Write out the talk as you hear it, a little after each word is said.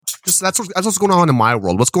that's what's going on in my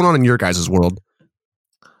world. What's going on in your guys' world?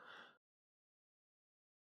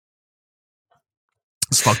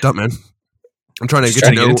 It's fucked up, man. I'm trying to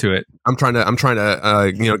get into it. I'm trying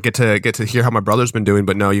to get to hear how my brother's been doing,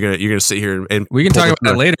 but no, you're gonna sit here and we can talk about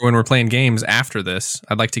that later when we're playing games after this.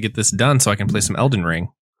 I'd like to get this done so I can play some Elden Ring.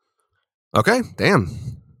 Okay, damn.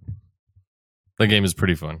 The game is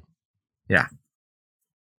pretty fun. Yeah.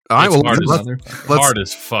 All right, well, hard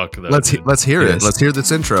as fuck though. Let's hear it. Let's hear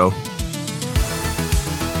this intro.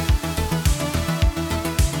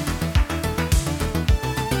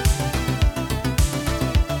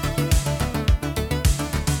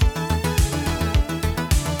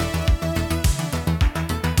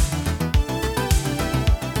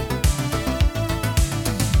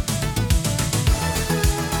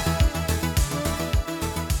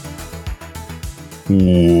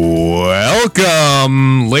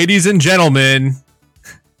 Welcome, ladies and gentlemen.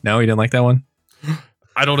 No, you didn't like that one?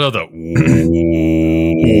 I don't know the.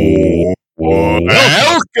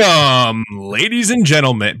 Welcome, ladies and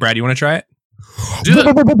gentlemen. Brad, you want to try it?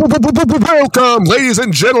 Welcome, ladies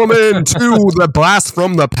and gentlemen, to the Blast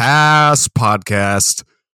from the Past podcast.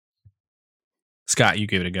 Scott, you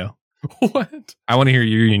give it a go. What? I want to hear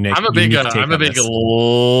your unique. I'm a big ladies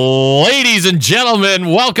and gentlemen.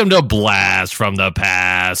 Welcome to Blast from the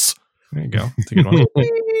Past. There you go. That's a good one.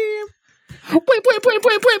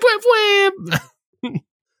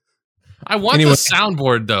 I want the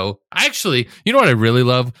soundboard though. Actually, you know what I really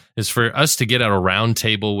love is for us to get at a round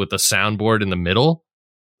table with a soundboard in the middle,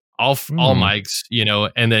 all mics,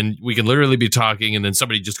 and then we can literally be talking, and then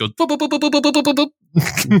somebody just goes.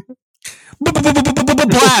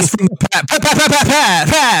 Blast from the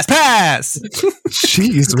pass.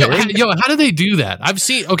 Jeez, man. How do they do that? I've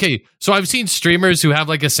seen streamers who have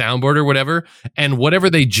like a soundboard or whatever, and whatever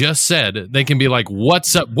they just said, they can be like,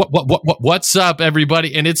 "What's up? What's up,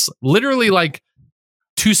 everybody?" And it's literally like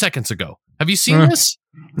 2 seconds ago. Have you seen this?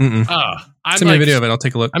 Send me a video of it. I'll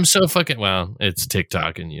take a look. I'm so fucking it's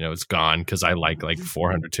TikTok, and it's gone because I like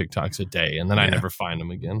 400 TikToks a day, and then I never find them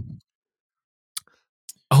again.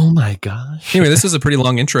 Oh my gosh. Anyway, this is a pretty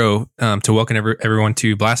long intro to welcome everyone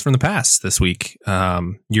to Blast from the Past this week,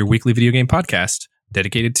 your weekly video game podcast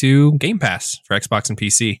dedicated to Game Pass for Xbox and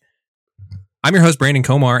PC. I'm your host, Brandon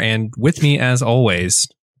Komar, and with me, as always,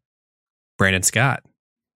 Brandon Scott.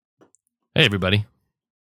 Hey, everybody.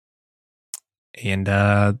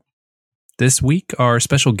 And this week, our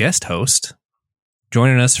special guest host,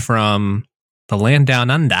 joining us from the land down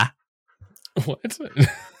under. What?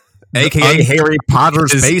 AKA Harry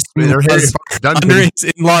Potter's basement or Harry Potter's dungeon. Under his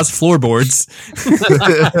in-laws' floorboards. in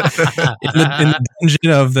the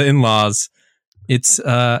dungeon of the in-laws. It's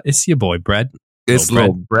your boy, Brad. It's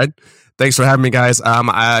little Brad. Thanks for having me, guys.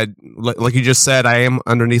 Like you just said, I am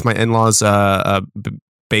underneath my in-laws'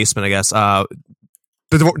 basement, I guess. The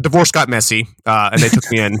divorce got messy, and they took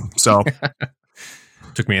me in, so...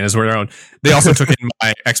 Took me in as their own. They also took in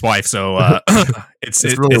my ex-wife, so it's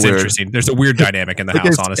really interesting. There's a weird dynamic in the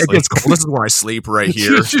house, honestly. It gets cold. This is where I sleep right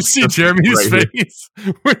here. Did you see Jeremy's face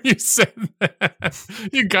when you said that?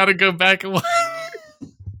 You gotta go back and watch.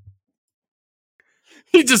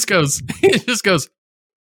 He just goes,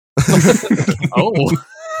 oh.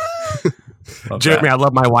 Jeremy, I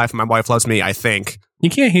love my wife, and my wife loves me, I think. He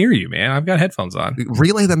can't hear you, man. I've got headphones on.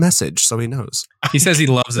 Relay the message so he knows. He says he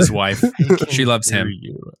loves his wife. She loves him.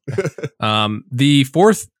 The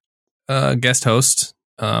fourth guest host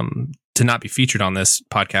to not be featured on this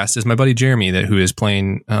podcast is my buddy Jeremy, who is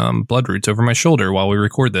playing Bloodroots over my shoulder while we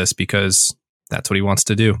record this because that's what he wants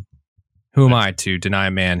to do. Who am I to deny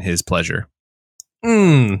a man his pleasure?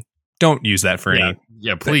 Don't use that for any.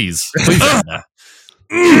 Yeah, please. Please don't.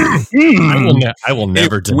 I will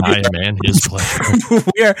never deny a man his pleasure.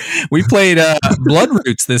 We played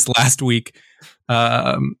Bloodroots this last week.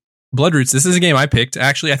 Bloodroots. This is a game I picked.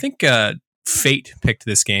 Actually, I think Fate picked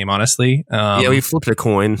this game. Honestly, we flipped a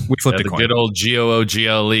coin. We flipped a coin. Good old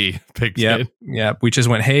GOOGLE picked it. Yeah. We just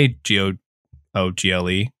went, hey, GOOGLE,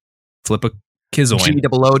 flip a Kizoin.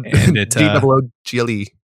 GOOGLE.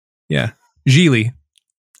 Yeah, Geely,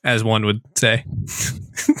 as one would say.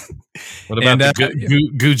 What about Googly?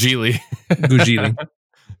 Googly.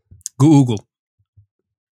 Google.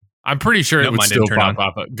 I'm pretty sure it would still pop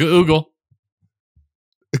up. Google.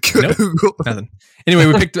 Nope, nothing. Anyway,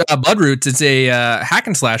 we picked Bloodroots. It's a hack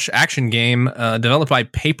and slash action game developed by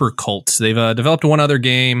Paper Cult. They've developed one other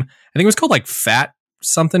game. I think it was called like Fat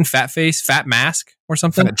Mask or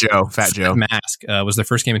something. Fat Joe. Mask was their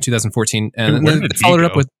first game in 2014, and then they followed it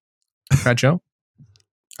up with Fat Joe.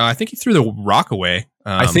 I think he threw the rock away.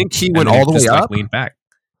 I think he went all the way up. Leaned back.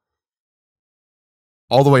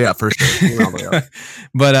 all the way up for sure. He went all the way up.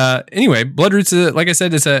 But anyway, Bloodroots, like I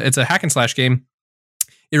said, it's a hack and slash game.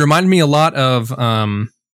 It reminded me a lot of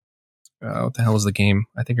what the hell was the game?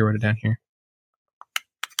 I think I wrote it down here.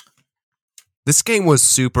 This game was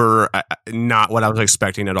super not what I was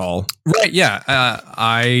expecting at all. Right? Yeah,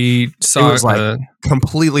 I saw it was like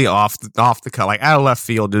completely off the cut, like out of left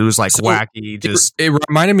field. It was like wacky. It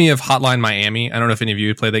reminded me of Hotline Miami. I don't know if any of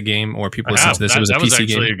you played that game or people listening to this. It was a PC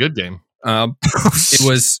game. A good game.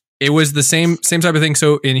 It was the same type of thing.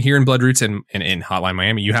 So in Bloodroots and in Hotline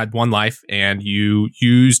Miami, you had one life and you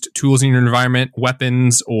used tools in your environment,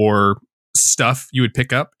 weapons or stuff you would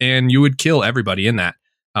pick up, and you would kill everybody in that.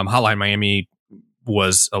 Hotline Miami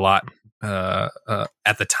was a lot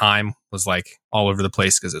at the time, was like all over the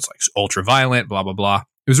place because it's like ultra violent, blah blah blah.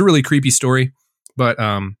 It was a really creepy story, but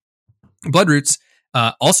Bloodroots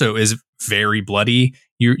also is very bloody.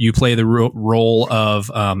 You play the role of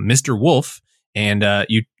Mr. Wolf, and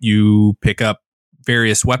you pick up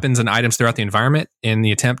various weapons and items throughout the environment in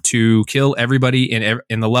the attempt to kill everybody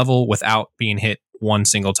in the level without being hit one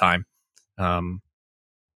single time.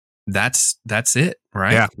 That's it,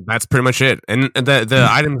 right? Yeah, that's pretty much it. And the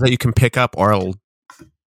items that you can pick up are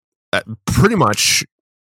pretty much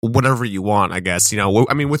whatever you want, I guess.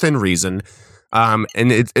 I mean, within reason. And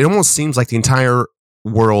it almost seems like the entire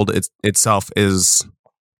world itself is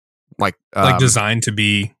like designed to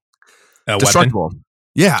be a destructible. Weapon.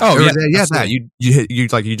 Yeah. Oh, yeah. That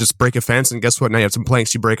you just break a fence, and guess what? Now you have some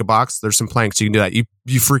planks. You break a box. There's some planks. You can do that. You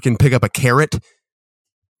freaking pick up a carrot.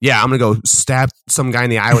 Yeah, I'm gonna go stab some guy in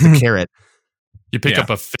the eye with a carrot. You pick up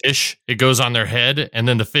a fish, it goes on their head, and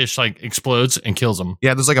then the fish like explodes and kills them.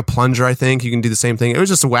 Yeah, there's like a plunger. I think you can do the same thing. It was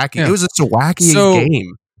just a wacky. Yeah. It was just a wacky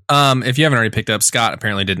game. If you haven't already picked up, Scott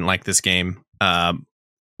apparently didn't like this game.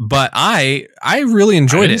 But I really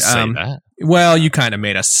enjoyed it. Say that. Well, you kind of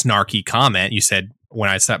made a snarky comment. You said when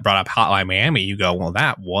I brought up Hotline Miami, you go, "Well,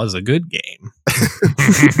 that was a good game."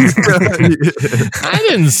 I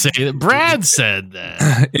didn't say that. Brad said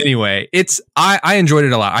that. Anyway, I enjoyed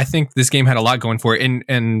it a lot. I think this game had a lot going for it,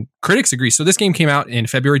 and critics agree. So this game came out in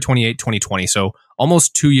February 28, 2020, so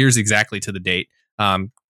almost 2 years exactly to the date. All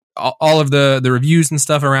of the reviews and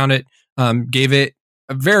stuff around it gave it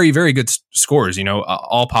a very, very good scores.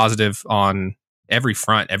 All positive on every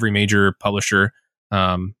front, every major publisher.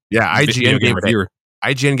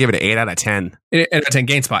 IGN gave it an 8 out of 10. 8 out of 10.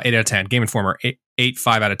 GameSpot, 8 out of 10. Game Informer,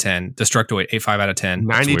 8.5 out of 10. Destructoid, 8.5 out of 10.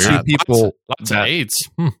 92 people. Lots of 8s.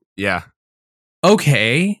 Yeah.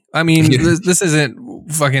 Okay. I mean, this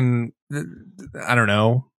isn't fucking, I don't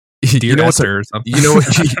know, Dear Esther or something.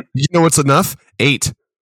 You know what's enough? 8.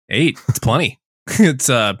 8. It's plenty. It's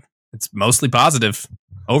mostly positive.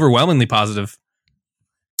 Overwhelmingly positive.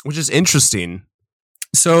 Which is interesting.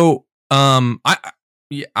 So, I'm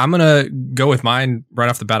gonna go with mine right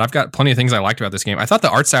off the bat. I've got plenty of things I liked about this game. I thought the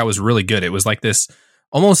art style was really good. It was like this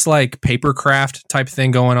almost like papercraft type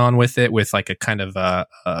thing going on with it, with like a kind of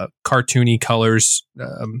cartoony colors.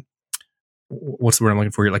 What's the word I'm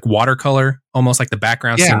looking for here? Like watercolor, almost like the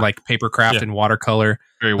background seemed like papercraft and watercolor.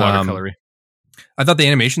 Very watercolory. I thought the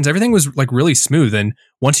animations, everything was like really smooth. And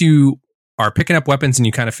once you are picking up weapons and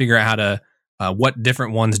you kind of figure out how to what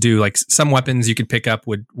different ones do. Like some weapons you could pick up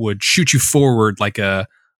would shoot you forward like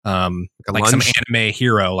some anime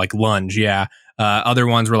hero, like lunge. Yeah. Other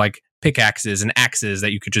ones were like pickaxes and axes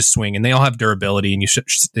that you could just swing, and they all have durability, and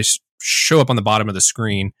they show up on the bottom of the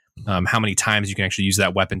screen how many times you can actually use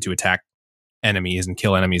that weapon to attack enemies and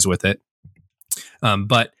kill enemies with it.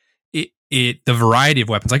 But the variety of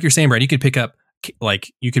weapons, like you're saying, Brad, you could pick up,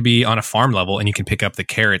 like you could be on a farm level and you can pick up the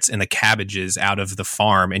carrots and the cabbages out of the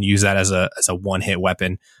farm and use that as a one hit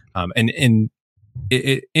weapon. And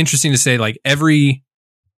it interesting to say, like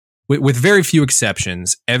with very few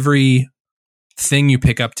exceptions, every thing you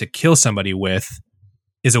pick up to kill somebody with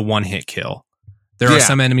is a one hit kill. There are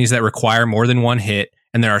some enemies that require more than one hit,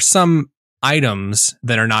 and there are some items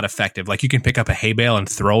that are not effective. Like you can pick up a hay bale and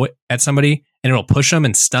throw it at somebody and it'll push them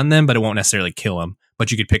and stun them, but it won't necessarily kill them. But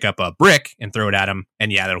you could pick up a brick and throw it at them,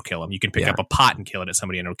 and that'll kill them. You can pick up a pot and kill it at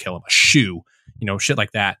somebody, and it'll kill them. A shoe, shit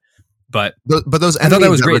like that. But those, I thought that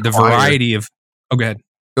was great. The variety of. Oh, go ahead.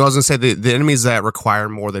 I was gonna say the enemies that require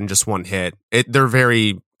more than just one hit, they're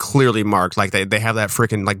very clearly marked. Like they have that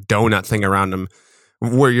freaking like donut thing around them,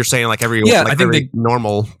 where you're saying like every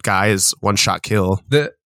normal guy is one shot kill.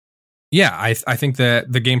 I think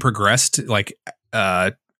that the game progressed like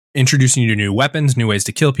introducing you to new weapons, new ways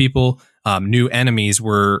to kill people. New enemies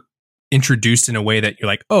were introduced in a way that you're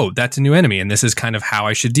like, oh, that's a new enemy, and this is kind of how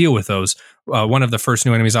I should deal with those. One of the first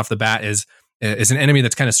new enemies off the bat is an enemy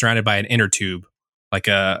that's kind of surrounded by an inner tube, like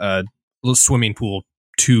a little swimming pool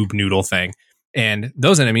tube noodle thing. And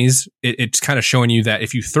those enemies, it's kind of showing you that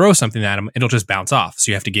if you throw something at them, it'll just bounce off.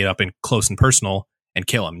 So you have to get up and close and personal and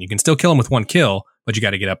kill them. You can still kill them with one kill, but you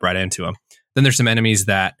got to get up right into them. Then there's some enemies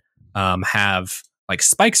that have like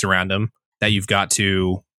spikes around them that you've got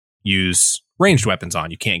to use ranged weapons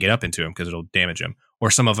on. You can't get up into them because it'll damage them. Or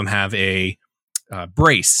some of them have a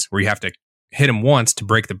brace where you have to hit them once to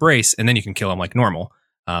break the brace, and then you can kill them like normal.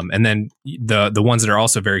 And then the ones that are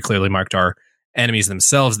also very clearly marked are enemies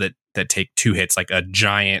themselves that take 2 hits, like a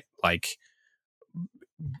giant, like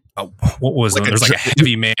what was like it? There's like a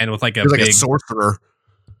heavy man with like a big, like a sorcerer.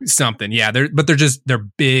 Something, yeah. They're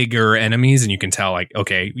bigger enemies, and you can tell like,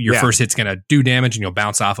 okay, your first hit's gonna do damage, and you'll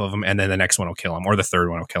bounce off of them, and then the next one will kill them, or the third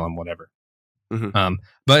one will kill them, whatever. Mm-hmm.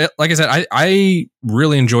 But like I said, I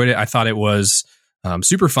really enjoyed it. I thought it was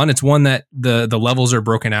super fun. It's one that the levels are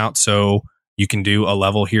broken out, so you can do a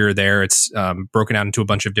level here or there. It's broken out into a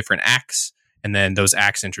bunch of different acts, and then those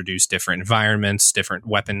acts introduce different environments, different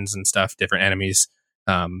weapons and stuff, different enemies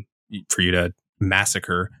for you to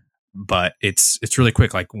massacre. But it's really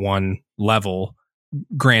quick, like one level.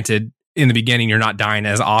 Granted, in the beginning, you're not dying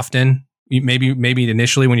as often. Maybe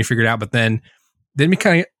initially when you figure it out, but then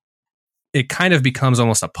it kind of becomes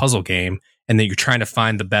almost a puzzle game, and then you're trying to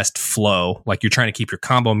find the best flow. Like you're trying to keep your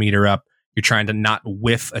combo meter up. You're trying to not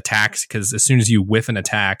whiff attacks, because as soon as you whiff an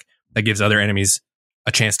attack, that gives other enemies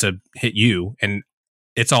a chance to hit you, and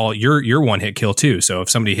it's all your one hit kill too. So if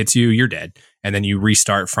somebody hits you, you're dead. And then you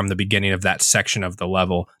restart from the beginning of that section of the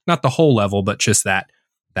level, not the whole level, but just that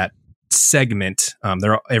segment.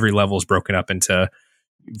 Every level is broken up into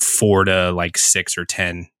 4 to like 6 or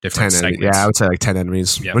 10 different segments. Yeah, I would say like 10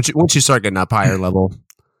 enemies. Yep. Once you start getting up higher level,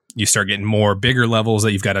 you start getting more bigger levels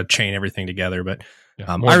that you've got to chain everything together. But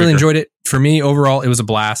I really enjoyed it. For me, overall, it was a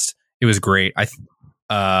blast. It was great.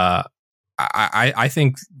 I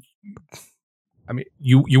think. I mean,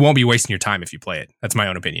 you won't be wasting your time if you play it. That's my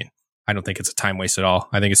own opinion. I don't think it's a time waste at all.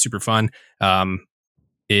 I think it's super fun.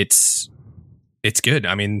 It's good.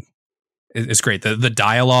 I mean, it's great. The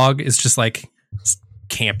dialogue is just like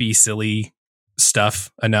campy, silly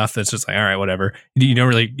stuff enough that's just like, all right, whatever. You don't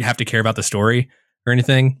really have to care about the story or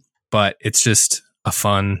anything, but it's just a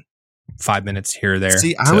fun 5 minutes here or there.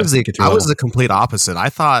 See, I was the complete opposite. I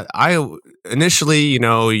thought initially,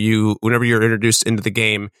 whenever you're introduced into the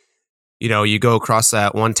game, you go across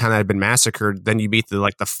that one town that had been massacred, then you meet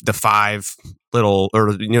the 5 little,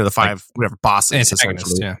 or the 5 whatever bosses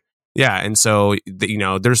essentially. Yeah, and so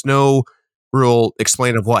there's no real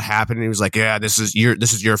explain of what happened. And he was like, "Yeah, this is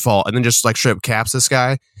your fault," and then just like straight up caps this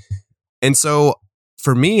guy. And so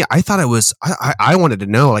for me, I thought it was I wanted to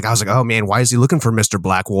know. Like I was like, "Oh man, why is he looking for Mr.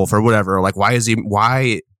 Black Wolf or whatever? Like why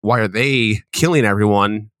are they killing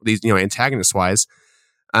everyone? These antagonist wise."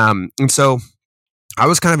 And so I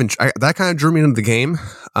was kind of that kind of drew me into the game,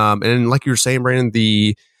 and like you were saying,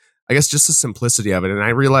 Brandon, I guess just the simplicity of it, and I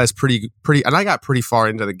realized pretty, and I got pretty far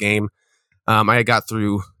into the game. I got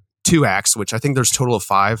through 2 acts, which I think there's a total of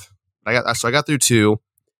 5. I got through 2,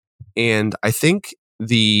 and I think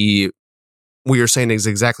what you're saying is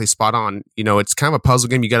exactly spot on. It's kind of a puzzle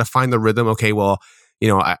game. You got to find the rhythm. Okay, well,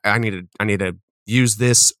 I need to use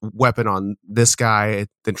this weapon on this guy,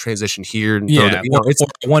 then transition here. And I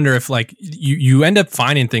wonder if like you end up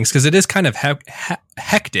finding things, because it is kind of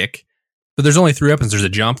hectic, but there's only 3 weapons. There's a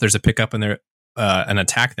jump, there's a pickup, and there an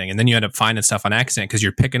attack thing. And then you end up finding stuff on accident because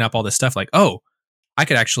you're picking up all this stuff like, oh, I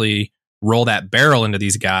could actually roll that barrel into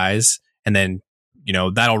these guys, and then,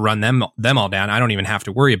 that'll run them all down. I don't even have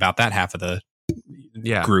to worry about that half of the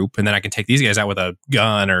group. And then I can take these guys out with a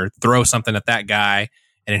gun or throw something at that guy,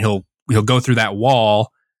 and he'll go through that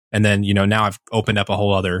wall, and then now I've opened up a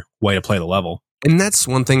whole other way to play the level. And that's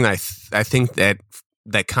one thing that I think that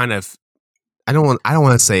kind of I don't want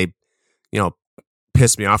to say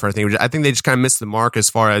piss me off or anything. I think they just kind of missed the mark as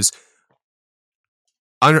far as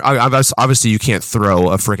obviously you can't throw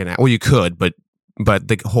a freaking, well, you could, but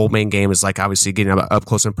the whole main game is like obviously getting up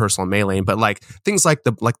close and personal melee. But like things like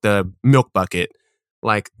the milk bucket,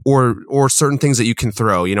 like or certain things that you can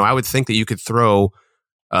throw. I would think that you could throw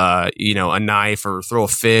a knife or throw a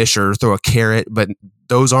fish or throw a carrot, but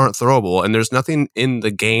those aren't throwable. And there's nothing in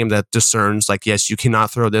the game that discerns like, yes, you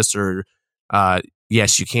cannot throw this, or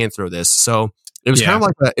yes, you can throw this. So it was kind of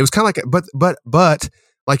like that. It was kind of like, but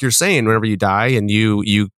like you're saying, whenever you die and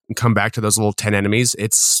you come back to those little 10 enemies,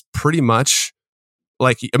 it's pretty much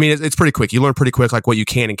like, I mean, it's pretty quick. You learn pretty quick, like what you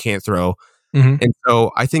can and can't throw. Mm-hmm. And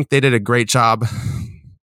so I think they did a great job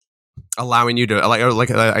allowing you to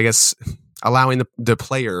I guess allowing the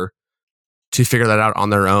player to figure that out on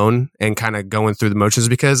their own and kind of going through the motions,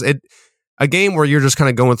 because a game where you're just kind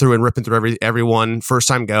of going through and ripping through everyone first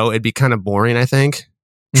time go, it'd be kind of boring, I think.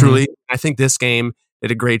 Truly, I think this game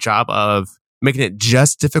did a great job of making it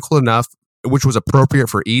just difficult enough, which was appropriate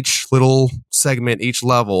for each little segment, each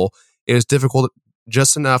level. It was difficult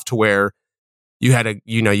just enough to where you had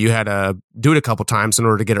to do it a couple times in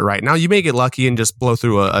order to get it right. Now you may get lucky and just blow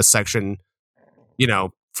through a section,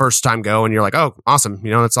 first time go, and you're like, oh, awesome,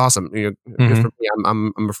 that's awesome. Good for me.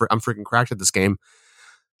 I'm freaking cracked at this game.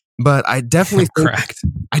 But I definitely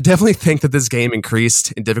think that this game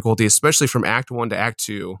increased in difficulty, especially from Act 1 to Act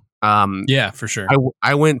 2. Yeah, for sure.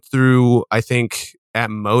 I went through, I think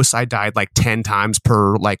at most I died like 10 times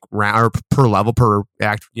per like round or per level per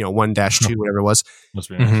act, 1-2, whatever it was. Must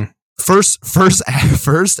be nice.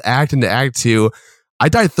 First act into Act 2, I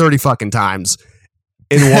died 30 fucking times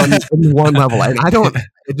in one level, and I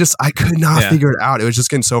could not figure it out. It was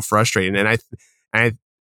just getting so frustrating, and I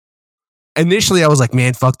initially I was like,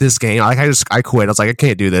 man, fuck this game. Like I quit. I was like, I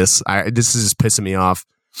can't do this. This is just pissing me off.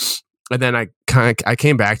 And then I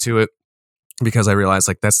came back to it because I realized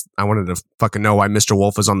like I wanted to fucking know why Mr.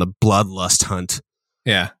 Wolf is on the bloodlust hunt.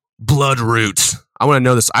 Yeah. Bloodroots. I want to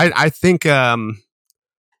know this. I think I'm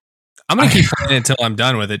gonna keep playing it until I'm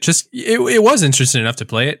done with it. Just it was interesting enough to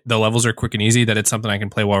play it. The levels are quick and easy that it's something I can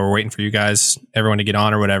play while we're waiting for you guys, everyone to get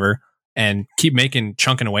on or whatever, and keep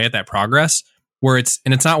chunking away at that progress. Where it's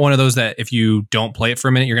not one of those that if you don't play it for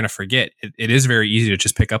a minute, you're going to forget. It is very easy to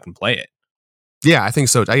just pick up and play it. Yeah, I think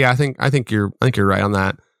so. Yeah, I think you're right on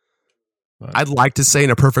that. But I'd like to say in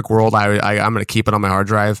a perfect world, I'm going to keep it on my hard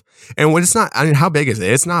drive. And when it's not, how big is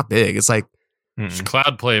it? It's not big. It's like it's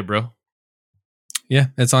Cloud Play, bro. Yeah,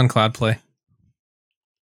 it's on Cloud Play.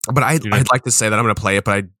 But I'd like to say that I'm going to play it,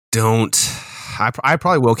 but I don't. I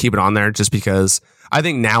probably will keep it on there just because I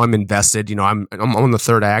think now I'm invested. I'm on the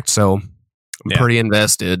third act, so. I'm pretty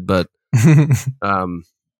invested, but well,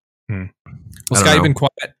 Scott, you've been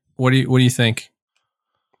quiet. What do you think?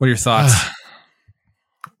 What are your thoughts?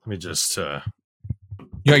 Let me just you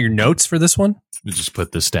got your notes for this one? Let me just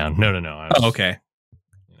put this down. No. Okay.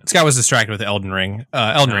 Scott was distracted with Elden Ring.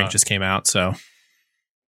 Elden Ring just came out, so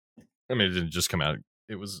I mean, it didn't just come out.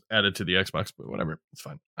 It was added to the Xbox, but whatever. It's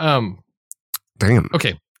fine. Damn.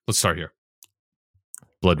 Okay, let's start here.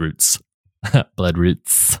 Bloodroots.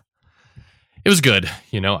 Bloodroots. It was good.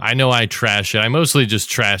 I know I trash it. I mostly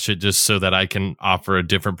just trash it just so that I can offer a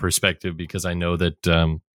different perspective because I know that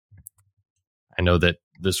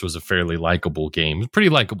this was a fairly likable game. Pretty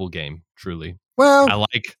likable game, truly. Well,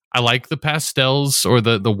 I like the pastels or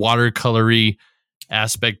the watercolory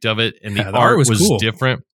aspect of it, and the art was cool.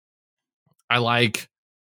 Different. I like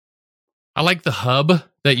the hub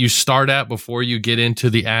that you start at before you get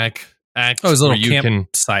into the act. His little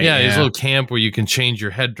camp site. Yeah, his little camp where you can change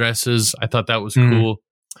your headdresses. I thought that was cool.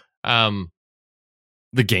 The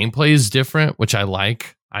gameplay is different, which I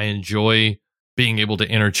like. I enjoy being able to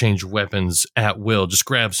interchange weapons at will. Just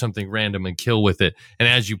grab something random and kill with it. And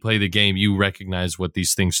as you play the game, you recognize what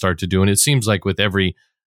these things start to do. And it seems like with every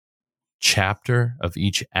chapter of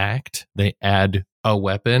each act, they add a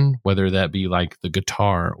weapon, whether that be like the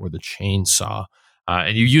guitar or the chainsaw.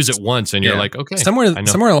 And you use it once and you're like, okay. Somewhere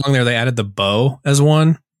along there, they added the bow as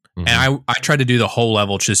one. Mm-hmm. And I tried to do the whole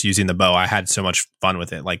level just using the bow. I had so much fun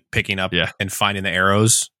with it, like picking up and finding the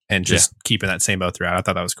arrows and just keeping that same bow throughout. I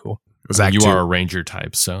thought that was cool. You are a ranger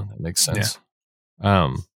type, so that makes sense.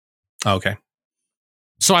 Yeah. Okay.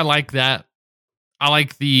 So I like that. I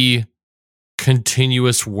like the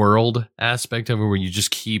continuous world aspect of it where you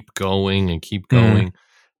just keep going and keep going. Mm.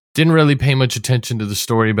 Didn't really pay much attention to the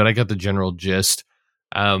story, but I got the general gist.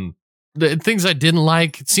 The things I didn't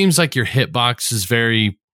like, it seems like your hitbox is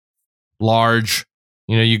very large.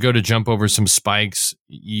 You go to jump over some spikes,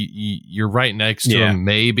 you're right next to them.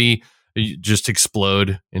 Maybe you just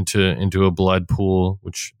explode into a blood pool,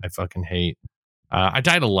 which I fucking hate. I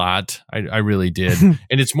died a lot. I really did. And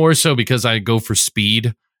it's more so because I go for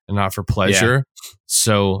speed and not for pleasure. Yeah.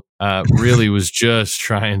 So really was just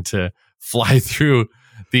trying to fly through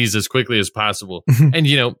these as quickly as possible. And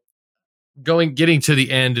getting to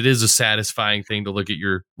the end, it is a satisfying thing to look at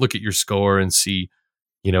your score and see,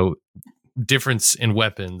 difference in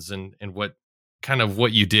weapons and what kind of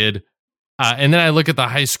what you did. And then I look at the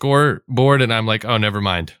high score board and I'm like, oh, never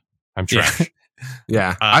mind. I'm trash.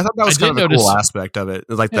 Yeah. I thought that was kind of a cool aspect of it.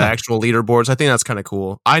 Like the actual leaderboards. I think that's kind of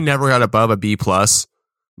cool. I never got above a B+,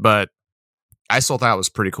 but I still thought it was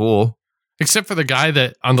pretty cool. Except for the guy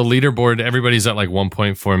that on the leaderboard, everybody's at like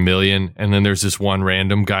 1.4 million. And then there's this one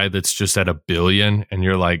random guy that's just at 1 billion. And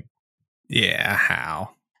you're like, yeah,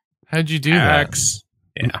 how'd you do that?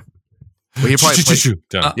 Yeah. Well, you probably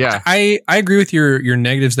yeah. I agree with your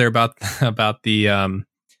negatives there about the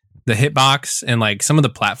hitbox and like some of the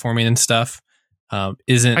platforming and stuff.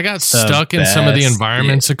 isn't. I got stuck in some of the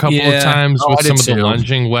environments a couple of times with some of the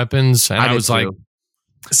lunging weapons, and I was like,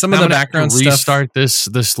 some of the background stuff. Restart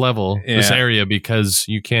this level, this area, because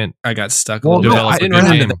you can't. I got stuck. I didn't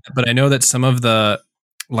run into that, but I know that some of the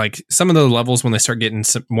levels, when they start getting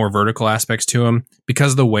some more vertical aspects to them,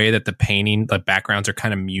 because of the way that the painting, the backgrounds are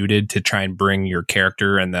kind of muted to try and bring your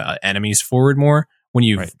character and the enemies forward more. When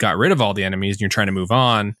you've got rid of all the enemies and you're trying to move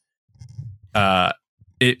on,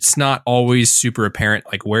 it's not always super apparent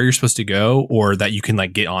like where you're supposed to go, or that you can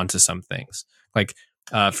like get onto some things. Like,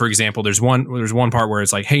 for example, there's one part where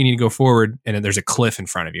it's like, hey, you need to go forward, and then there's a cliff in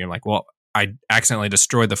front of you. I'm like, well, I accidentally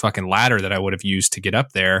destroyed the fucking ladder that I would have used to get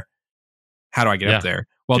up there. How do I get up there?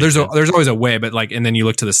 Well, there's always a way, but like, and then you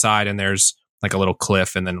look to the side and there's like a little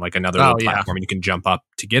cliff and then like another little platform, and you can jump up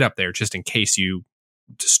to get up there, just in case you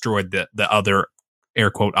destroyed the other air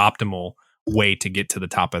quote optimal way to get to the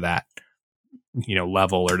top of that,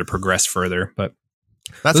 level, or to progress further. But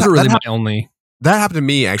those are really my only. That happened to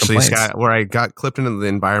me actually, Scott, where I got clipped into the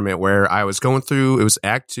environment where I was going through. It was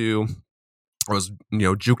Act 2. I was,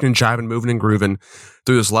 juking and jiving, moving and grooving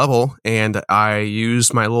through this level, and I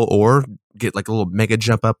used my little ore, get like a little mega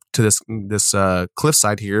jump up to this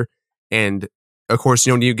cliffside here, and of course,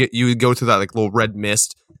 when you go through that like little red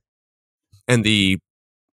mist, and the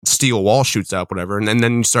steel wall shoots up, whatever, and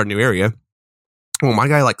then you start a new area. Well, my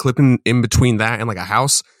guy like clipped in between that and like a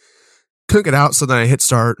house. Couldn't get out, so then I hit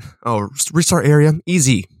start. Oh, restart area,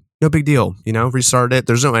 easy, no big deal. Restart it.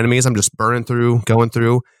 There's no enemies. I'm just burning through, going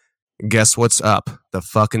through. Guess what's up? The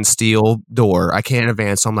fucking steel door. I can't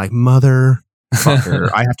advance. So I'm like, motherfucker.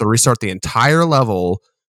 I have to restart the entire level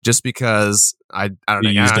just because I don't know.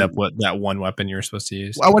 You used up that one weapon you were supposed to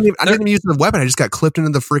use. I didn't even use the weapon. I just got clipped into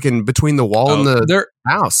the freaking between the wall and the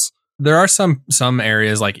house. There are some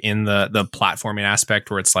areas like in the platforming aspect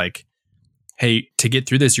where it's like, hey, to get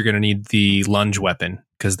through this, you're going to need the lunge weapon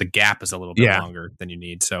because the gap is a little bit longer than you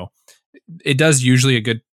need. So it does usually a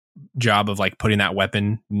good job of like putting that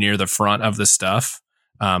weapon near the front of the stuff,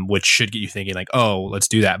 which should get you thinking like, oh, let's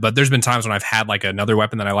do that. But there's been times when I've had like another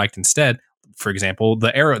weapon that I liked instead. For example,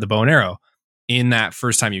 the bow and arrow. In that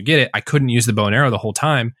first time you get it, I couldn't use the bow and arrow the whole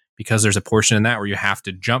time because there's a portion in that where you have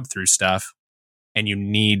to jump through stuff and you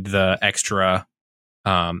need the extra.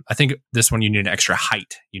 I think this one you need an extra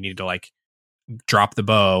height. You need to like drop the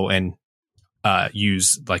bow and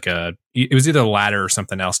use like it was either a ladder or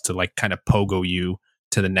something else to like kind of pogo you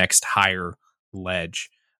to the next higher ledge.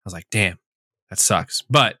 I was like, damn, that sucks.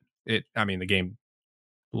 But the game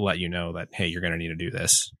will let you know that, hey, you're going to need to do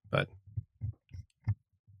this. But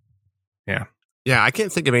yeah, I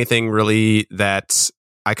can't think of anything really that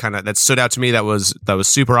stood out to me that was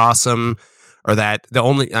super awesome, or that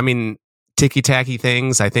ticky tacky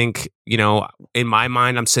things. I think, in my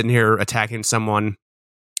mind, I'm sitting here attacking someone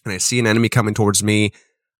and I see an enemy coming towards me.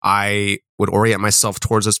 I would orient myself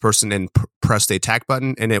towards this person and press the attack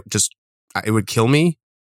button, and it would kill me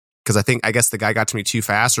because I guess the guy got to me too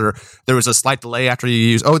fast, or there was a slight delay after you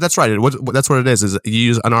use. Oh, that's right. That's what it is. Is you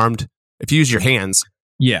use unarmed. If you use your hands,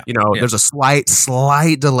 there's a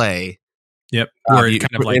slight delay. Yep. Where it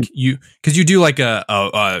kind of like because you do like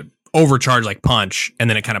a overcharge like punch, and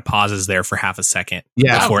then it kind of pauses there for half a second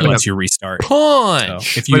before it lets you restart.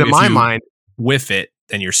 Punch. So if you mind, whiff it,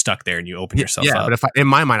 then you're stuck there and you open yourself up. But in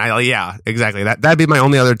my mind, exactly. That'd be my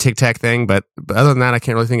only other tic tac thing. But other than that, I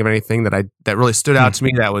can't really think of anything that really stood out to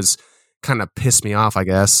me that was kind of pissed me off, I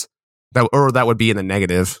guess. That would be in the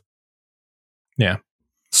negative. Yeah.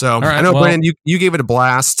 So right, I know, Brandon, you gave it a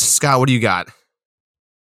blast. Scott, what do you got?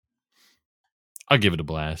 I'll give it a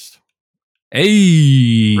blast.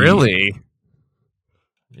 Hey, really?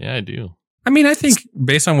 Yeah, I do. I think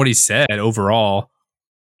based on what he said, overall,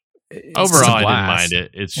 I didn't mind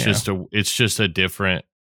it. It's just a different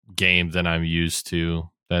game than I'm used to.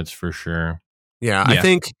 That's for sure. Yeah. I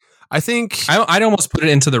think I'd almost put it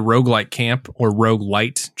into the roguelike camp or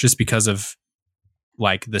roguelite just because of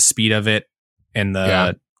like the speed of it and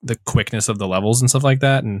the quickness of the levels and stuff like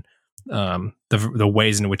that, and the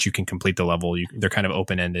ways in which you can complete the level. They're kind of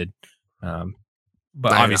open ended.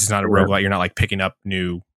 But obviously it's not a roguelite. You're not like picking up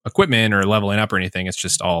new equipment or leveling up or anything. It's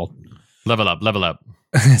just all level up.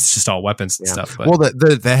 It's just all weapons and stuff. But. Well,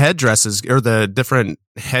 the headdresses or the different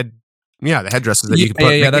the headdresses that you can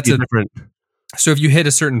put. That's different. So if you hit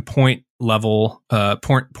a certain point level,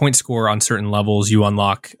 point score on certain levels, you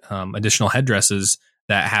unlock additional headdresses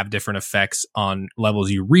that have different effects on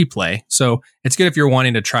levels you replay. So it's good if you're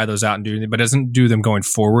wanting to try those out and do them, but it doesn't do them going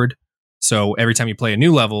forward. So every time you play a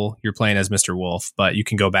new level, you're playing as Mr. Wolf, but you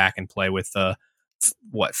can go back and play with the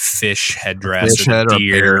fish headdress, or the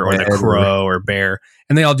deer, or the crow, or bear,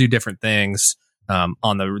 and they all do different things.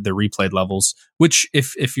 on the replayed levels. Which,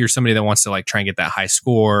 if you're somebody that wants to like try and get that high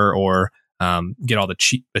score or get all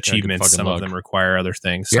the achievements, some of them require other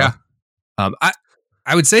things. So, Yeah.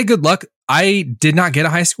 I would say good luck. I did not get a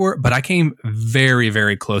high score, but I came very,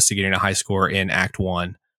 very close to getting a high score in Act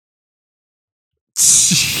 1.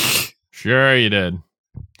 Sure you did.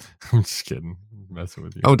 I'm just kidding. I'm messing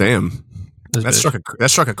with you. Oh, damn. That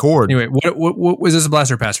struck a chord. Anyway, what was this a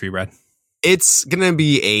blast or pass for you, Brad? It's going to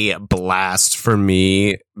be a blast for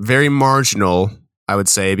me. Very marginal, I would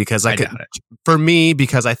say, because I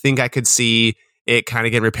think I could see it kind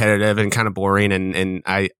of get repetitive and kind of boring. And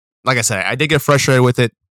like I said, I did get frustrated with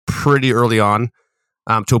it pretty early on,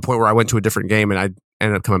 to a point where I went to a different game and I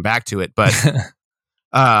ended up coming back to it. But,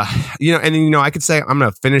 I could say I'm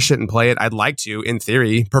going to finish it and play it. I'd like to, in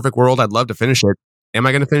theory, perfect world. I'd love to finish it. Am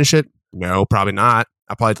I going to finish it? No, probably not.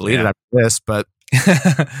 I'll probably delete it after this, but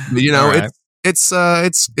right. it's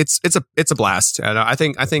a blast. I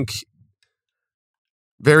think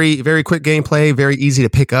very, very quick gameplay, very easy to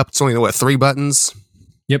pick up. It's only 3 buttons.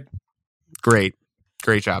 Yep. Great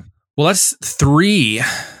job. Well, that's 3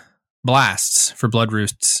 blasts for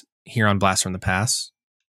Bloodroots here on Blast from the Past.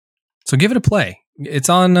 So give it a play. It's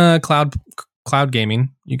on cloud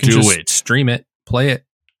gaming. You can stream it, play it.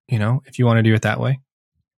 If you want to do it that way,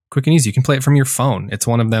 quick and easy. You can play it from your phone. It's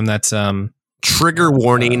one of them that's trigger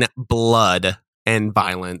warning, blood and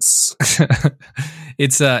violence.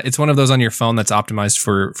 It's one of those on your phone that's optimized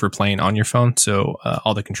for playing on your phone. So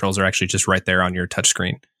all the controls are actually just right there on your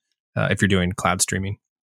touchscreen if you're doing cloud streaming.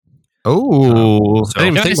 Oh,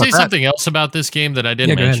 can I say something else about this game that I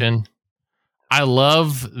didn't mention? I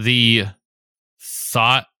love the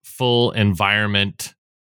thoughtful environment.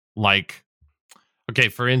 Like, okay,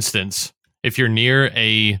 for instance, if you're near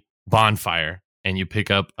a bonfire and you pick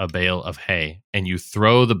up a bale of hay and you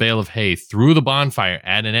throw the bale of hay through the bonfire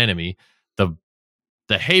at an enemy, the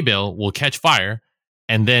hay bale will catch fire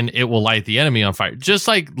and then it will light the enemy on fire. Just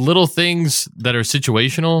like little things that are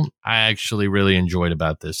situational, I actually really enjoyed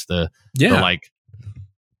about this. Did you ever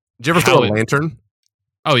throw a lantern?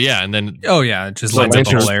 Oh yeah, and then it just lights up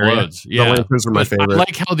the whole area. Yeah, the lanterns were my favorite. I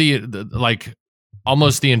like how the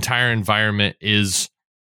almost the entire environment is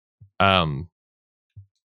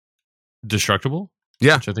destructible.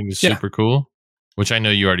 Yeah, which I think is super cool. Which I know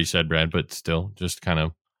you already said, Brad, but still, just kind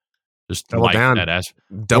of double like down. That as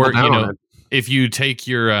double down on it. If you take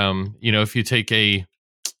your if you take a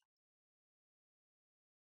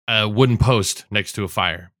wooden post next to a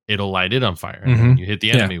fire, it'll light it on fire, and when you hit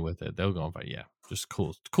the enemy with it, they'll go on fire. Yeah, just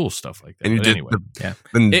cool stuff like that. And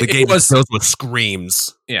the game was filled with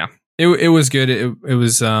screams. Yeah, it was good. It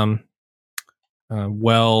was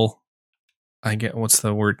well, I get what's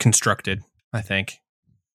the word, constructed. I think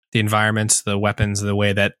the environments, the weapons, the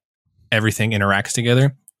way that everything interacts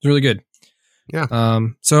together is really good. Yeah.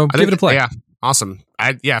 So give it a play. Yeah. Awesome.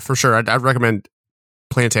 For sure. I'd recommend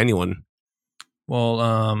playing it to anyone.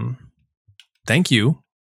 Well, thank you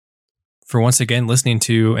for once again listening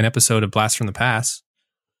to an episode of Blast from the Past.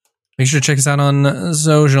 Make sure to check us out on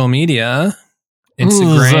social media.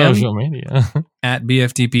 Instagram, social media at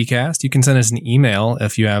BFTPcast. You can send us an email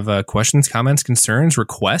if you have questions, comments, concerns,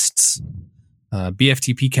 requests.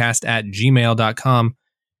 BFTPcast@gmail.com.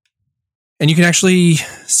 And you can actually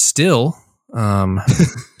still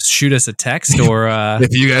shoot us a text, or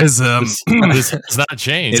if you guys this has not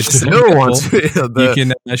changed. If still wants you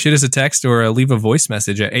can shoot us a text or leave a voice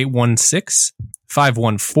message at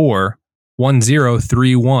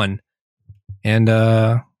 816-514-1031. And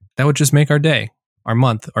that would just make our day, our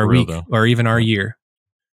month, our week, or even our year.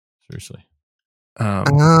 Seriously.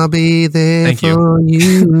 I'll be there for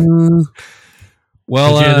you.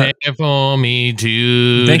 Well, there for me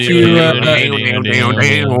too. Thank you.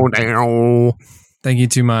 Thank you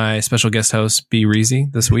to my special guest host, B. Reezy,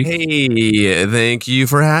 this week. Hey, thank you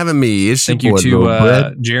for having me. Thank you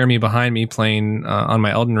to Jeremy behind me playing on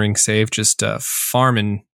my Elden Ring save, just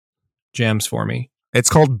farming gems for me. It's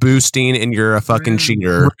called boosting, and you're a fucking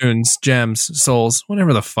cheater. Runes, gems, souls,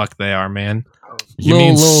 whatever the fuck they are, man. You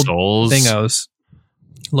mean souls? Thingos.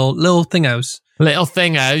 Little thingos. Little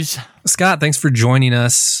thingos. Scott, thanks for joining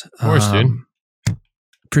us. Of course, dude.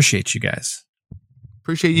 Appreciate you guys.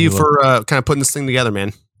 Appreciate you for kind of putting this thing together,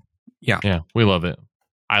 man. Yeah, we love it.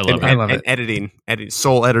 I love it. Editing,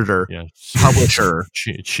 sole editor, publisher,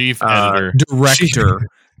 chief editor, director,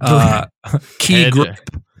 key grip,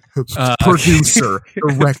 producer,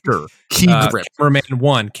 director, key grip, cameraman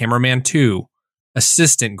 1, cameraman 2,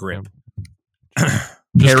 assistant grip.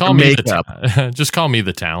 Just call me the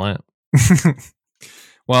talent.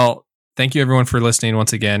 Well, thank you everyone for listening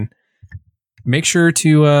once again. make sure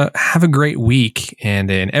to have a great week, and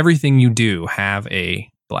in everything you do, have a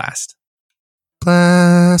blast.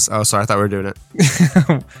 Blast. Oh, sorry. I thought we were doing it.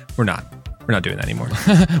 We're not. We're not doing that anymore.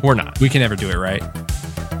 We're not. We can never do it right.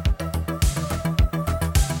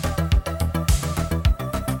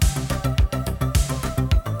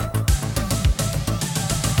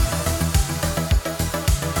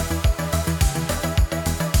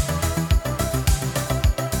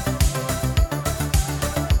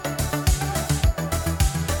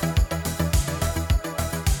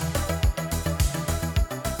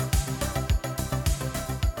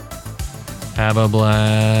 Have a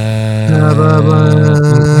blast. Have a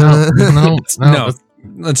blast. No.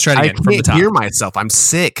 Let's try it I again from the can't top. hear myself. I'm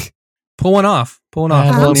sick. Pull one off. Pull one off.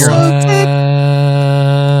 Have a Hold blast.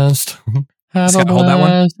 Have a Scott, hold that one.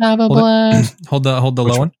 blast. Have a Hold it. blast. the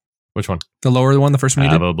low one. Which one? The lower one. The first one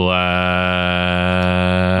you Have did. a blast.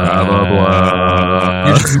 Have a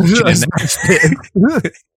blast.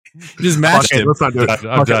 You just matched Okay, him. let's not do it.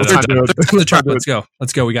 I'm Okay, done. let's not do it. Let's try. Let's go.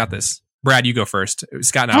 Let's go. We got this. Brad, you go first.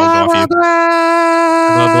 Scott and I will go off you.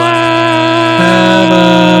 Have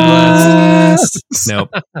a blast. Nope.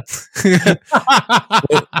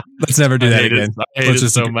 Let's never do that again. I hate Let's it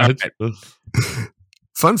just so much.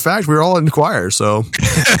 Fun fact: we were all in choir, so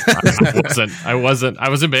I wasn't. I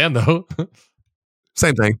was in band though.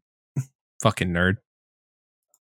 same thing. Fucking nerd.